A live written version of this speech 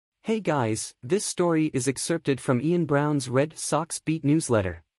Hey guys, this story is excerpted from Ian Brown's Red Sox Beat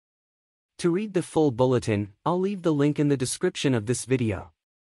newsletter. To read the full bulletin, I'll leave the link in the description of this video.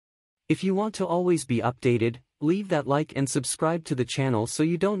 If you want to always be updated, leave that like and subscribe to the channel so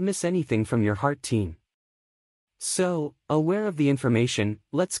you don't miss anything from your heart team. So, aware of the information,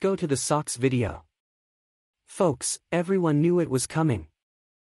 let's go to the Sox video. Folks, everyone knew it was coming.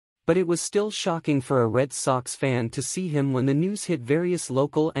 But it was still shocking for a Red Sox fan to see him when the news hit various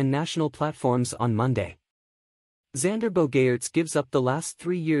local and national platforms on Monday. Xander Bogaerts gives up the last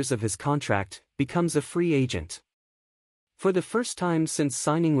 3 years of his contract, becomes a free agent. For the first time since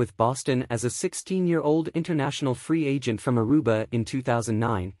signing with Boston as a 16-year-old international free agent from Aruba in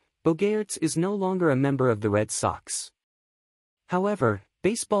 2009, Bogaerts is no longer a member of the Red Sox. However,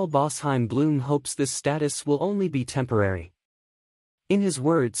 baseball boss Chaim Bloom hopes this status will only be temporary. In his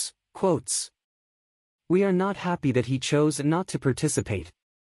words, quotes, "We are not happy that he chose not to participate.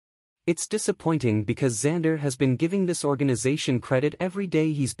 It's disappointing because Xander has been giving this organization credit every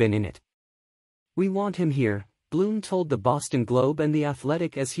day he's been in it. We want him here," Bloom told the Boston Globe and The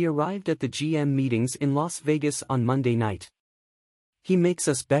Athletic as he arrived at the GM meetings in Las Vegas on Monday night. "He makes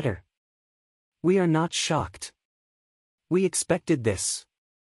us better. We are not shocked. We expected this.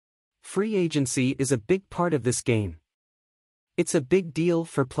 Free agency is a big part of this game. It's a big deal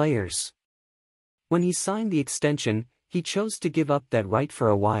for players. When he signed the extension, he chose to give up that right for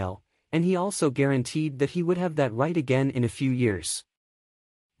a while, and he also guaranteed that he would have that right again in a few years.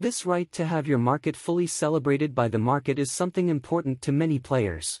 This right to have your market fully celebrated by the market is something important to many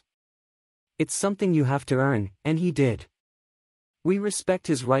players. It's something you have to earn, and he did. We respect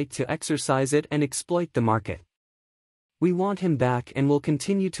his right to exercise it and exploit the market. We want him back and will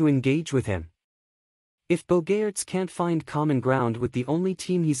continue to engage with him. If Bogaerts can't find common ground with the only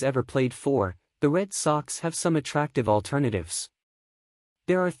team he's ever played for, the Red Sox have some attractive alternatives.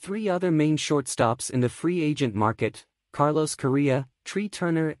 There are 3 other main shortstops in the free agent market: Carlos Correa, Tree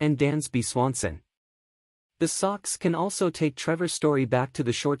Turner and Dansby Swanson. The Sox can also take Trevor Story back to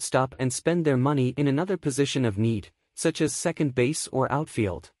the shortstop and spend their money in another position of need, such as second base or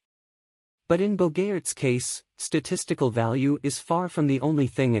outfield. But in Bogaerts' case, statistical value is far from the only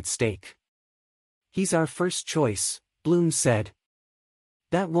thing at stake. "He's our first choice," Bloom said.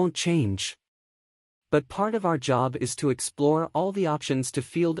 "That won't change. But part of our job is to explore all the options to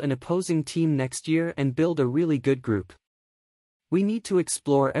field an opposing team next year and build a really good group. We need to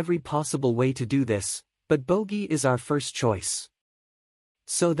explore every possible way to do this, but Bogey is our first choice."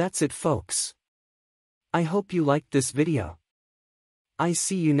 So that's it, folks. I hope you liked this video. I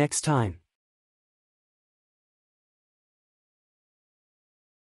see you next time.